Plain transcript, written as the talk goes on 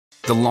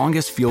The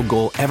longest field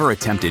goal ever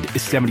attempted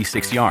is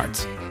 76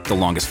 yards. The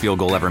longest field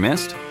goal ever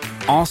missed?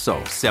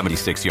 Also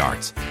 76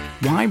 yards.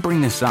 Why bring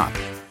this up?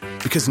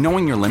 Because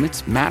knowing your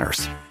limits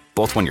matters,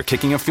 both when you're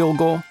kicking a field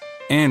goal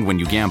and when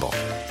you gamble.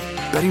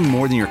 Betting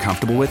more than you're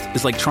comfortable with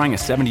is like trying a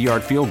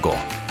 70-yard field goal.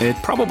 It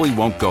probably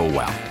won't go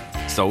well.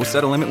 So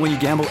set a limit when you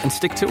gamble and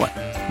stick to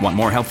it. Want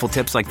more helpful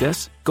tips like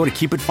this? Go to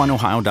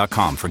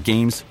keepitfunohio.com for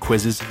games,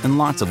 quizzes, and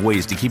lots of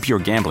ways to keep your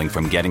gambling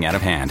from getting out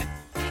of hand.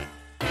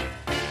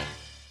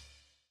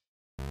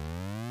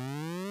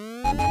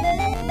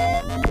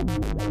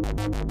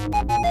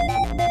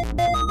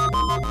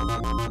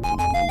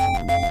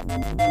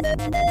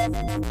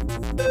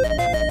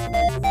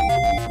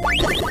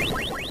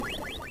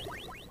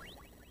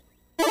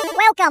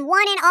 Welcome,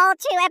 one and all,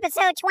 to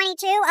episode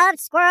 22 of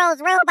Squirrels,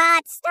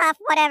 Robots, Stuff,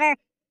 Whatever.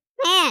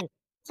 Man,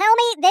 tell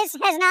me this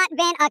has not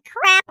been a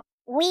crap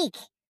week.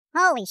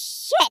 Holy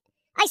shit.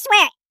 I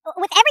swear,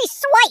 with every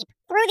swipe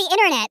through the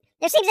internet,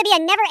 there seems to be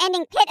a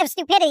never-ending pit of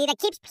stupidity that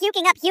keeps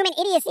puking up human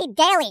idiocy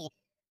daily.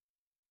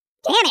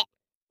 Damn it.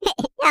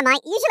 Yeah,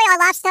 Mike, usually I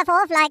laugh stuff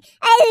off like,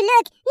 oh,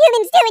 look,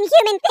 humans doing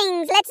human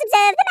things, let's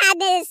observe the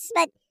madness.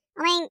 But,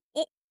 I mean,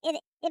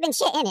 it's been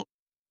shit, innit?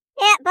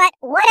 Yeah, but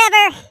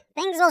whatever.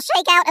 Things will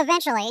shake out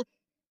eventually.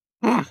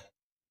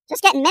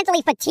 Just getting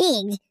mentally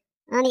fatigued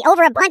on the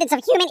overabundance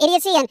of human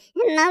idiocy and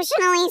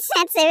emotionally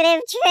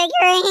sensitive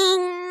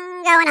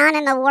triggering going on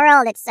in the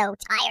world. It's so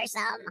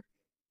tiresome.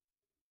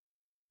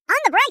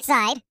 On the bright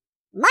side,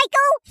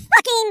 Michael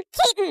fucking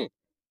Keaton.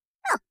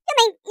 Oh, you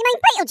mean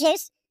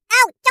Beetlejuice?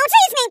 Oh, don't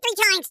say his name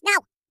 3 times. No,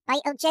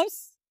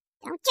 Beetlejuice.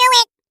 Don't do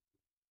it.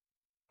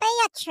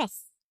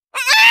 Beatrice.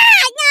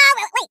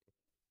 No, wait.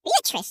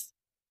 Beatrice.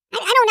 I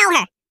don't know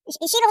her. Is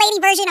she the lady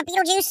version of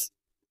Beetlejuice?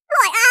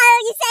 Oh,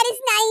 you said his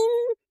name.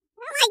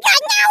 Oh my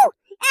God, no!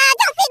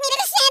 Don't feed me to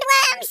the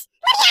sandworms!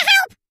 Lydia,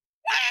 help!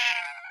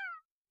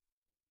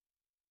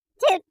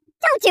 Dude,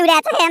 don't do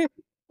that to him.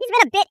 He's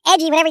been a bit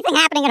edgy with everything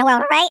happening in the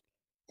world, right?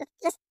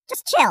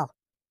 Just chill.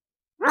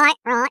 Right.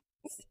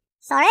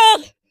 Sorry.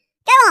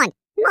 Go on,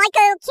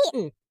 Michael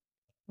Keaton.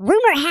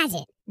 Rumor has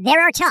it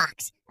there are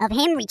talks of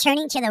him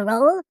returning to the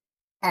role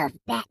of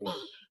Batman.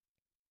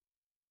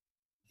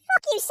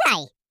 Fuck you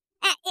say.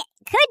 It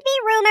could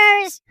be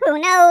rumors. Who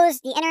knows?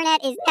 The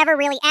internet is never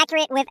really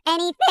accurate with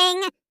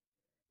anything.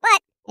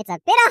 But it's a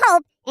bit of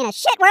hope in a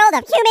shit world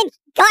of human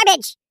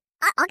garbage.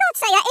 I gotta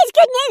say, that is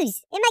good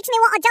news. It makes me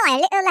want to die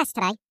a little less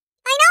today.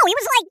 I know, he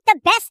was like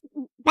the best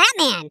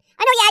Batman.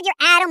 I know you had your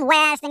Adam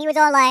West, and he was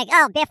all like,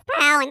 oh, Biff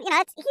Pow, and,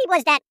 he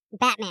was that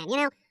Batman,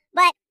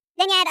 But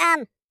then you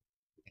had,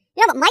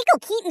 but Michael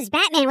Keaton's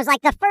Batman was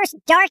like the first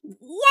dark,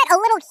 yet a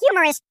little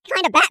humorous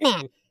kind of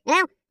Batman,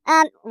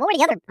 what were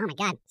the other? Oh my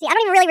God! See, I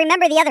don't even really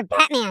remember the other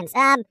Batmans.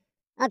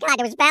 Oh God,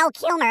 there was Val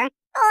Kilmer.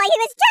 Oh, he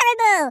was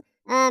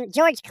terrible.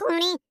 George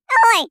Clooney.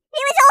 Oh,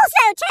 he was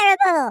also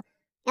terrible.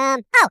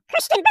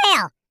 Christian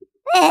Bale.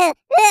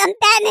 I'm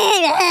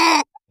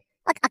Batman.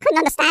 Look, I couldn't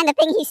understand the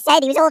thing he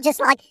said. He was all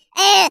just like,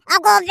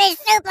 I'm gonna be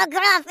super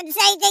gruff and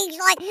say things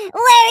like,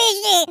 where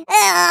is he?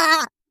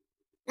 I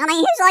mean,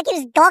 he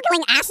was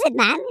gargling acid,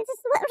 man.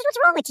 What's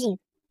wrong with you?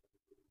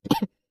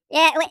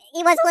 Yeah,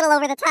 he was a little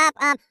over the top.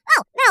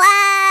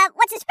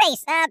 What's his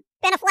face?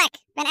 Ben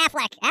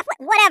Affleck,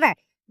 whatever.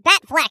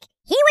 Batfleck.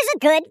 He was a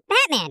good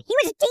Batman. He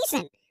was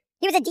decent.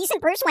 He was a decent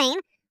Bruce Wayne.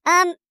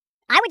 I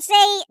would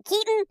say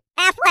Keaton,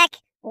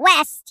 Affleck,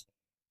 West,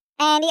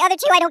 and the other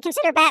two I don't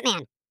consider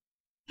Batman.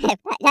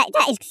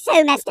 that is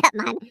so messed up,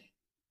 man.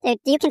 Do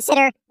you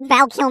consider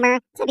Val Kilmer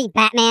to be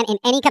Batman in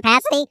any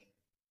capacity?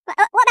 What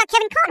about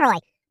Kevin Conroy?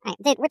 All right,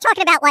 dude, we're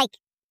talking about,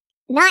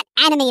 not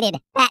animated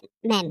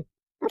Batmen,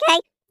 okay?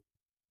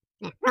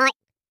 Yeah, right.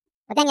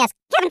 But then, yes,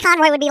 Kevin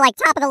Conroy would be,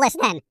 top of the list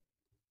then.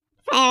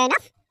 Fair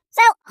enough.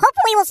 So,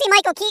 hopefully we'll see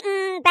Michael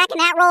Keaton back in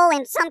that role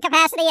in some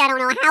capacity. I don't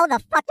know how the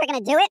fuck they're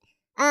gonna do it.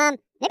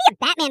 Maybe a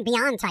Batman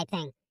Beyond type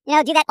thing.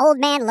 Do that old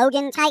man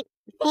Logan type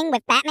thing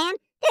with Batman.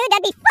 Dude,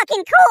 that'd be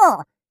fucking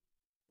cool.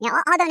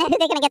 I don't know who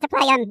they're gonna get to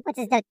play,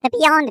 the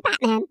Beyond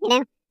Batman, I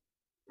didn't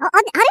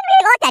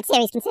really like that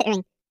series,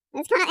 considering. It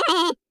was kind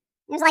of,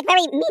 It was,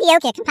 very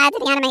mediocre compared to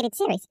the animated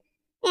series.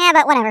 Yeah,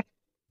 but whatever.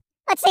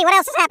 Let's see, what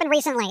else has happened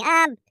recently?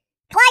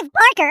 Clive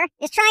Barker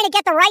is trying to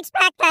get the rights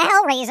back to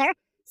Hellraiser,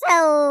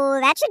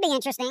 so that should be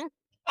interesting.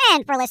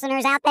 And for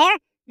listeners out there,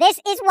 this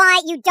is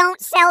why you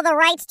don't sell the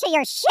rights to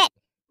your shit,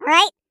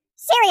 alright?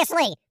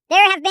 Seriously,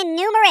 there have been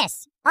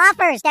numerous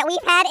offers that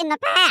we've had in the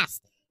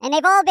past, and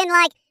they've all been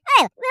like,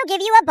 oh, we'll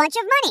give you a bunch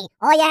of money.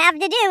 All you have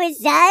to do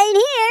is sign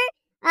here.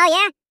 Oh,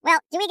 yeah? Well,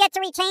 do we get to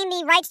retain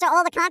the rights to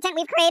all the content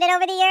we've created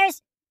over the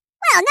years?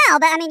 Well, no,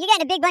 but you're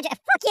getting a big bunch of...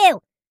 Fuck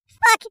you!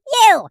 Fuck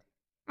you!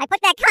 I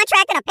put that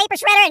contract in a paper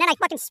shredder and then I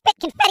fucking spit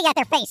confetti at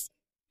their face.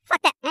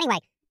 Fuck that. Anyway,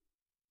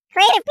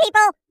 creative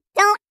people,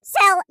 don't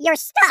sell your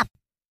stuff.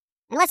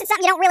 Unless it's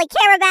something you don't really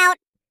care about,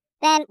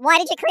 then why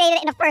did you create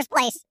it in the first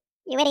place?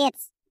 You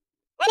idiots.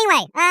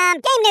 Anyway,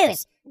 game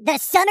news. The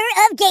Summer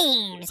of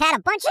Games had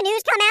a bunch of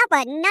news come out,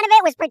 but none of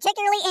it was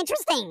particularly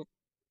interesting.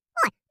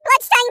 What?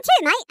 Bloodstained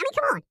 2, mate.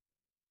 Come on.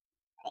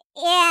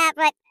 Yeah,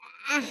 but...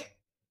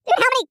 dude,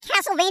 how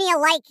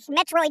Castlevania-like,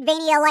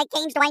 Metroidvania-like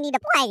games do I need to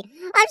play?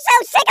 I'm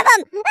so sick of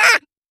them! Ah!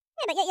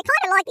 Yeah, but you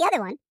kind of like the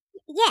other one.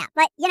 Yeah,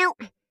 but,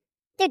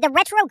 dude, the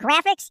retro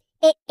graphics,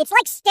 it's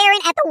like staring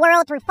at the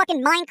world through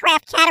fucking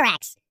Minecraft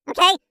cataracts,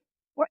 okay?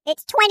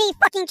 It's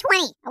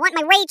 2020. I want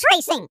my ray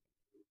tracing.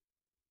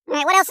 All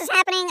right, what else is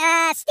happening?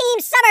 Steam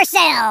Summer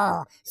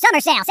Sale.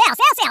 Summer Sale.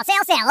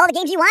 Sale. All the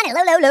games you want at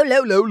low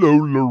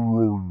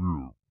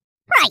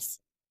price.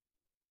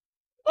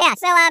 Yeah,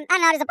 so, I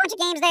don't know, there's a bunch of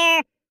games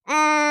there.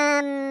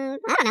 I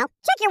don't know.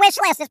 Check your wish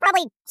list. There's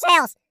probably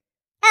sales.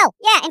 Oh,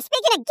 yeah, and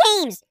speaking of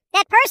games,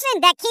 that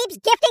person that keeps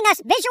gifting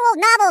us visual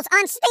novels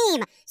on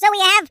Steam, so we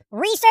have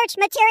research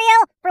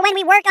material for when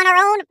we work on our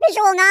own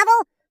visual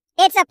novel,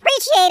 it's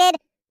appreciated,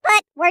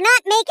 but we're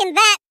not making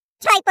that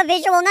type of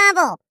visual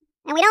novel.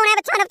 And we don't have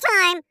a ton of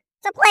time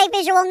to play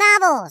visual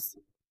novels.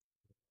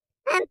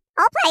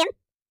 I'll play them.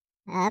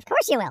 Of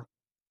course you will.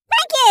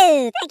 Thank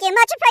you.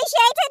 Much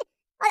appreciated.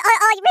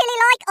 I really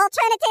like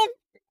alternative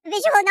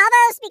visual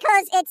novels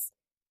because it's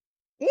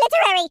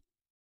literary.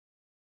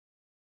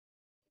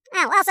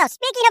 Oh, also,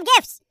 speaking of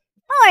gifts,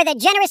 for the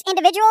generous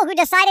individual who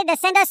decided to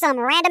send us some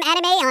random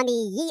anime on the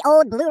ye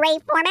old Blu-ray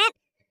format,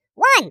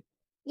 1,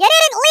 you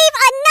didn't leave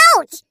a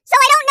note, so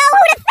I don't know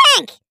who to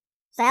thank.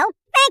 So,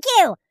 thank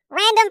you,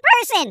 random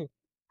person.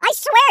 I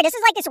swear, this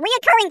is like this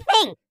reoccurring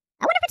thing.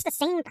 I wonder if it's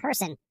the same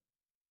person.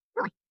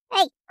 Oh,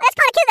 hey, that's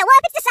kind of cute though.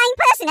 What if it's the same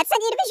person that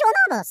sent you the visual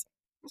novels?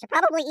 I should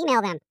probably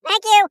email them.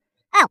 Thank you.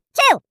 Oh,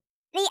 2,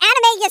 the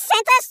anime you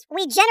sent us,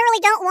 we generally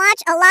don't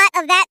watch a lot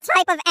of that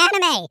type of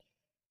anime.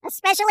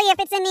 Especially if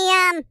it's in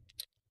the,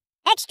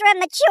 extra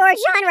mature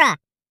genre.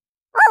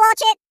 I'll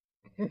watch it.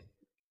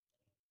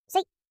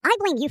 See, I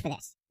blame you for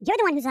this. You're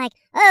the one who's like,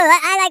 oh,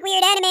 I like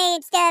weird anime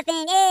and stuff,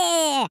 and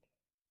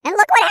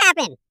look what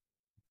happened.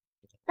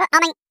 But,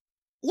 I mean,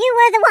 you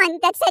were the one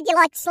that said you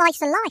liked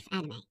slice of life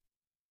anime.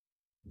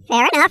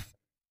 Fair enough.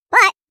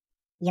 But,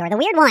 you're the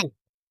weird one.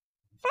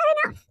 Fair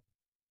enough.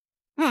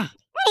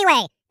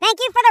 Anyway, thank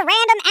you for the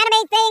random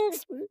anime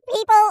things,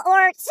 people,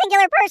 or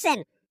singular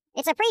person.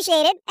 It's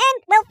appreciated,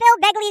 and will fill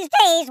Begley's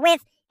days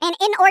with an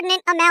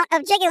inordinate amount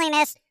of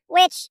jiggliness,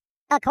 which,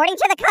 according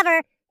to the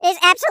cover, is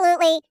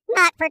absolutely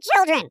not for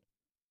children.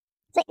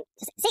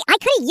 See, I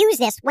could have used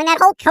this when that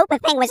whole Copa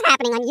thing was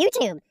happening on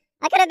YouTube.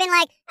 I could have been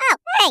like, oh,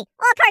 hey,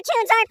 all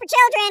cartoons aren't for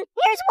children.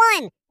 Here's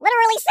one.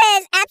 Literally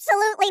says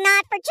absolutely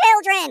not for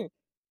children.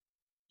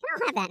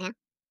 I'll have that now.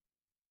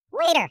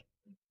 Later,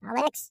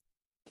 Alex.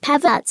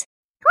 Pervert.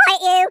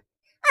 Quiet you.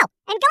 Oh,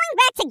 and going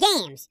back to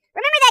games.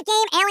 Remember that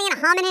game Alien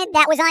Hominid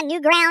that was on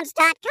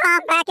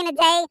Newgrounds.com back in the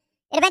day?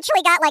 It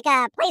eventually got like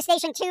a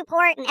PlayStation 2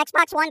 port and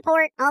Xbox One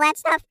port, all that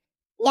stuff.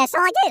 Yes,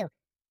 all I do.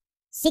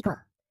 Sequel.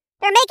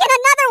 They're making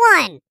another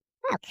one.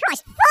 Oh,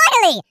 Christ,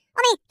 finally! I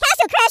mean,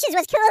 Castle Crashers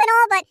was cool and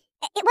all, but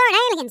it weren't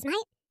aliens,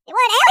 mate. It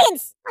weren't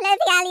aliens. I love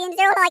the aliens.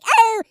 They're all like,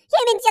 oh,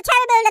 humans, you're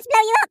terrible, let's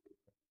blow you up.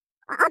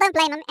 I don't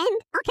blame them, and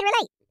I can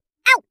relate.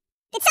 Oh,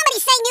 did somebody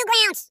say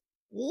Newgrounds?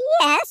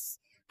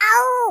 Yes.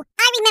 Oh,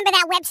 I remember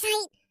that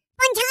website.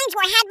 Fun times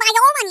were had by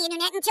all on the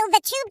internet until the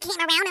tube came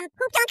around and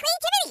pooped on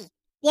creativity.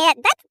 Yeah,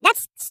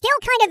 that's still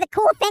kind of the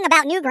cool thing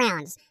about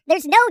Newgrounds.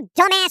 There's no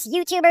dumbass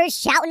YouTubers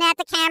shouting at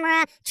the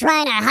camera,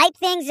 trying to hype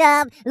things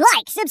up,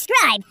 like,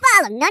 subscribe,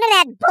 follow, none of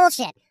that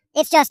bullshit.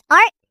 It's just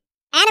art,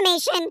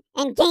 animation,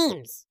 and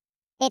games.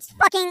 It's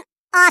fucking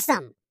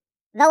awesome.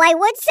 Though I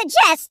would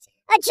suggest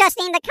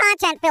adjusting the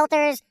content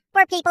filters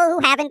for people who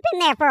haven't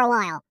been there for a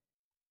while.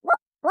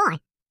 Why?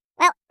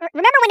 Well,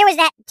 remember when there was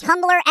that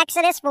Tumblr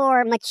exodus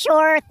for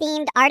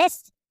mature-themed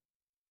artists?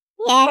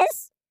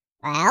 Yes.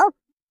 Well,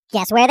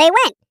 guess where they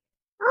went?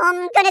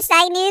 I'm gonna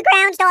say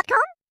newgrounds.com?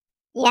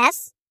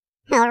 Yes.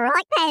 All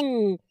right,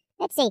 then.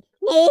 Let's see.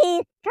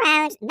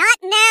 Newgrounds.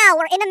 Not now.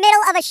 We're in the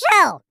middle of a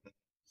show.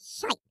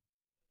 Shite.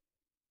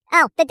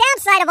 Oh, the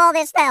downside of all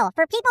this, though,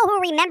 for people who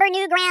remember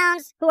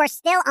Newgrounds, who are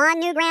still on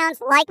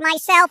Newgrounds, like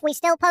myself, we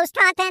still post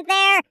content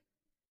there,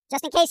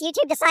 just in case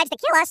YouTube decides to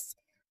kill us.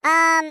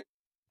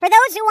 For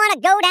those who want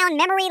to go down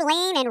memory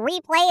lane and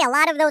replay a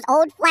lot of those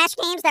old Flash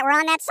games that were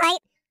on that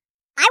site,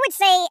 I would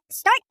say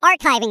start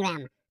archiving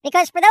them.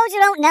 Because for those who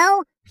don't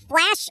know,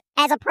 Flash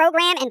as a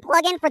program and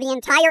plugin for the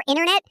entire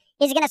internet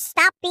is going to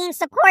stop being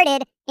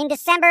supported in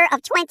December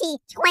of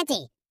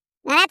 2020.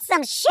 Now that's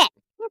some shit.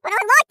 But I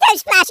like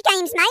those Flash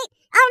games, mate.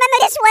 I remember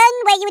this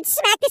one where you would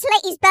smack this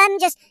lady's bum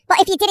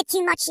but if you did it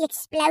too much, she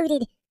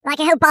exploded. Like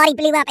her whole body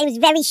blew up. It was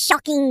very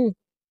shocking.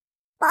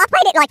 Well, I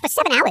played it like for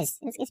 7 hours.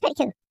 It's pretty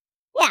cool.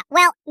 Yeah,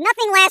 well,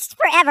 nothing lasts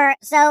forever,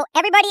 so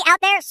everybody out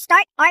there,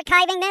 start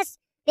archiving this,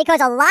 because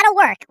a lot of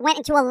work went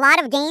into a lot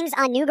of games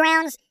on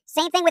Newgrounds,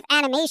 same thing with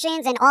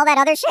animations and all that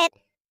other shit.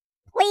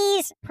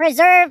 Please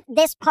preserve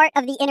this part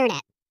of the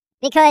internet,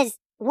 because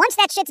once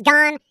that shit's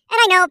gone, and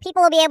I know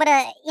people will be able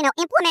to,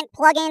 implement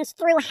plugins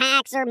through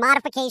hacks or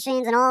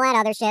modifications and all that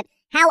other shit.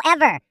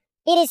 However,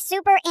 it is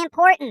super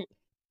important,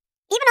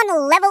 even on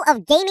the level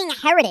of gaming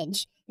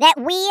heritage, that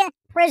we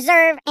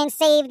preserve and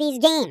save these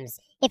games.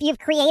 If you've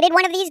created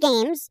one of these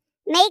games,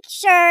 make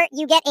sure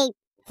you get a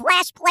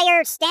Flash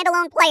player,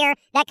 standalone player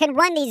that can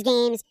run these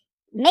games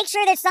make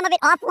sure there's some of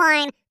it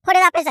offline, put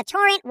it up as a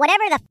torrent,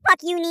 whatever the fuck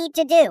you need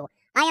to do.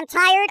 I am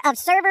tired of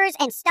servers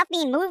and stuff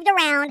being moved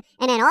around,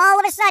 and then all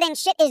of a sudden,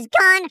 shit is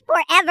gone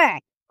forever.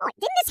 Oh,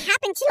 didn't this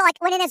happen to, like,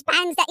 one of those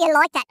bands that you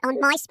like that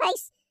on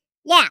MySpace?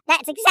 Yeah,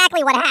 that's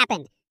exactly what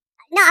happened.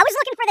 No, I was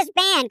looking for this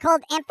band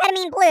called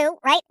Amphetamine Blue,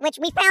 right? Which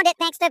we found it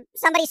thanks to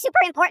somebody super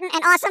important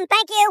and awesome.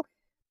 Thank you.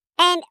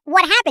 And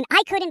what happened?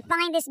 I couldn't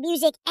find this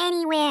music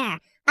anywhere.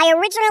 I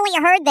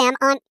originally heard them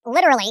on,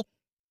 literally,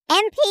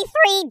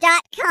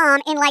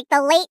 mp3.com in, like,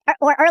 the late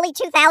or early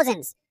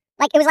 2000s.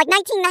 Like, it was like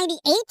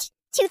 1998,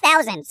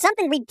 2000,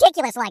 something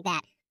ridiculous like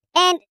that.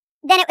 And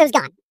then it was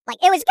gone.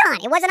 Like, it was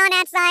gone. It wasn't on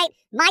that site.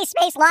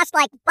 MySpace lost,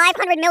 like,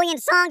 500 million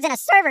songs in a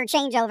server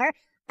changeover.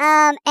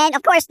 And,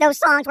 of course, those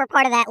songs were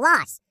part of that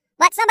loss.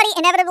 But somebody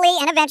inevitably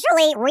and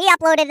eventually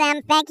re-uploaded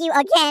them. Thank you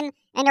again.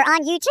 And they're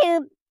on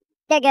YouTube.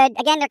 They're good.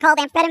 Again, they're called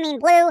Amphetamine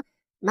Blue.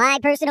 My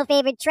personal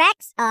favorite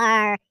tracks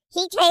are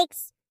He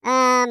Takes.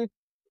 I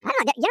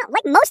don't know. You know,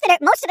 like most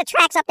of the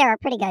tracks up there are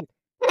pretty good.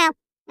 You know,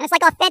 and it's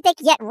like authentic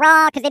yet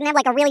raw because they didn't have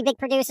like a really big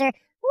producer.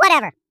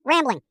 Whatever.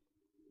 Rambling.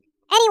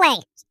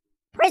 Anyway,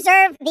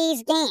 preserve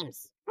these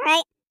games. All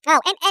right. Oh,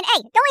 and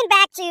hey, going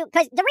back to,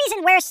 because the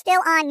reason we're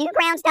still on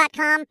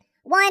Newgrounds.com,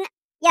 one,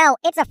 yo,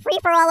 it's a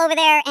free-for-all over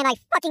there, and I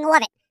fucking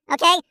love it,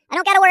 okay? I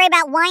don't gotta worry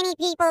about whiny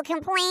people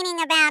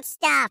complaining about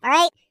stuff, all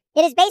right?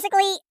 It is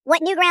basically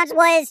what Newgrounds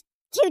was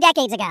 2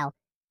 decades ago.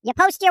 You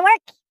post your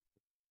work,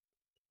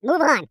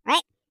 move on,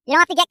 right? You don't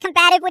have to get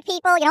combative with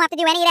people. You don't have to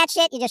do any of that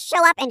shit. You just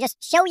show up and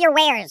just show your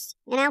wares,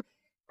 you know?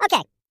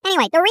 Okay,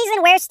 anyway, the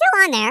reason we're still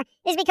on there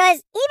is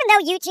because even though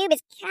YouTube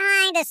is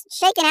kind of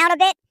shaken out a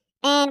bit,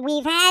 and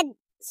we've had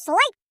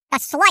a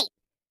slight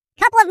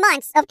couple of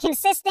months of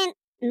consistent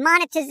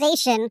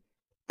monetization,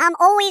 I'm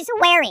always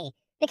wary,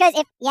 because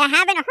if you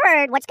haven't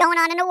heard what's going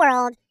on in the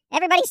world,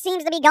 everybody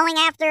seems to be going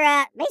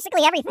after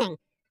basically everything.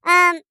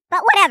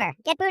 But whatever.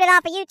 Get booted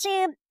off of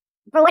YouTube.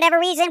 For whatever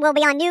reason, we'll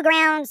be on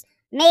Newgrounds.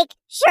 Make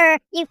sure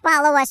you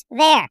follow us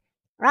there.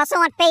 We're also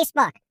on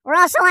Facebook. We're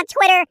also on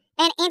Twitter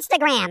and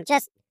Instagram.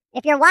 Just,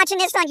 if you're watching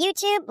this on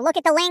YouTube, look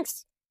at the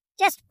links.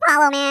 Just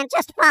follow, man.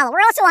 Just follow.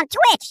 We're also on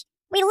Twitch.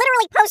 We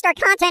literally post our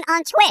content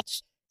on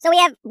Twitch. So we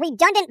have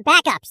redundant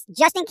backups,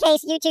 just in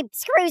case YouTube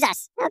screws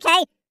us,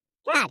 okay?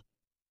 God.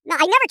 No,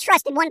 I never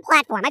trusted one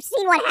platform. I've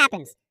seen what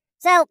happens.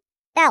 So,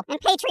 oh, and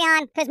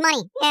Patreon, because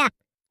money, yeah.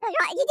 You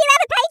do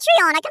have a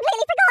Patreon. I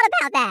completely forgot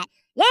about that.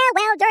 Yeah,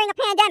 well, during the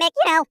pandemic,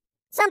 you know,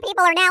 some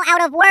people are now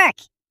out of work.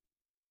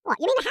 What,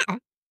 you mean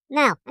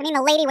No, I mean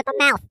the lady with the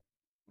mouth.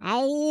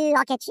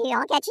 I'll get you,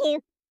 I'll get you.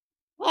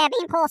 Yeah,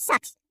 being poor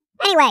sucks.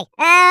 Anyway,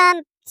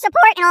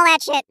 support and all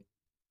that shit.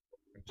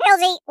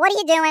 Pilsy, what are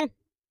you doing?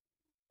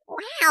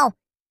 Wow.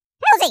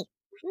 Pilsy,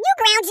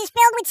 Newgrounds is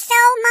filled with so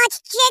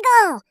much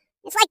jiggle.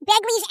 It's like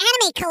Begley's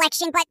anime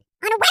collection, but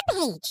on a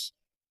webpage.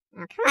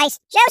 Oh, Christ.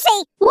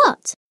 Josie!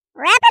 What?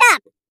 Wrap it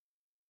up!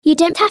 You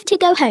don't have to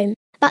go home,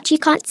 but you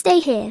can't stay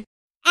here.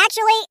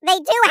 Actually, they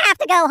do have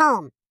to go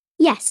home.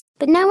 Yes,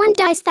 but no one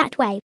dies that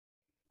way.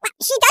 Well,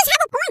 she does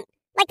have a point.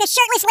 Like the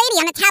shirtless lady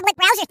on the tablet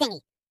browser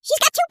thingy. She's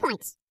got 2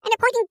 points, and they're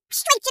pointing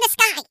straight to the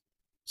sky.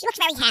 She looks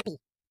very happy,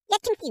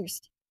 yet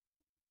confused.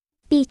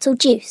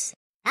 Beetlejuice.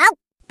 Oh?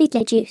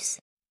 Beetlejuice.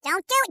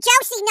 Don't do it,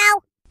 Josie,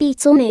 no!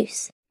 Beetle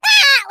Moose.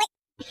 Ah, wait.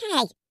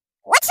 Hey,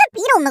 what's a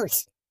beetle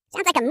moose?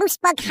 Sounds like a moose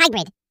bug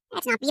hybrid.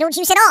 That's not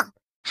Beetlejuice at all.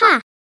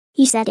 Ha!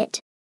 You said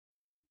it.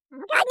 Oh,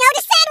 God, no,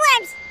 the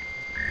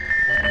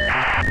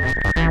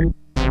sandworms!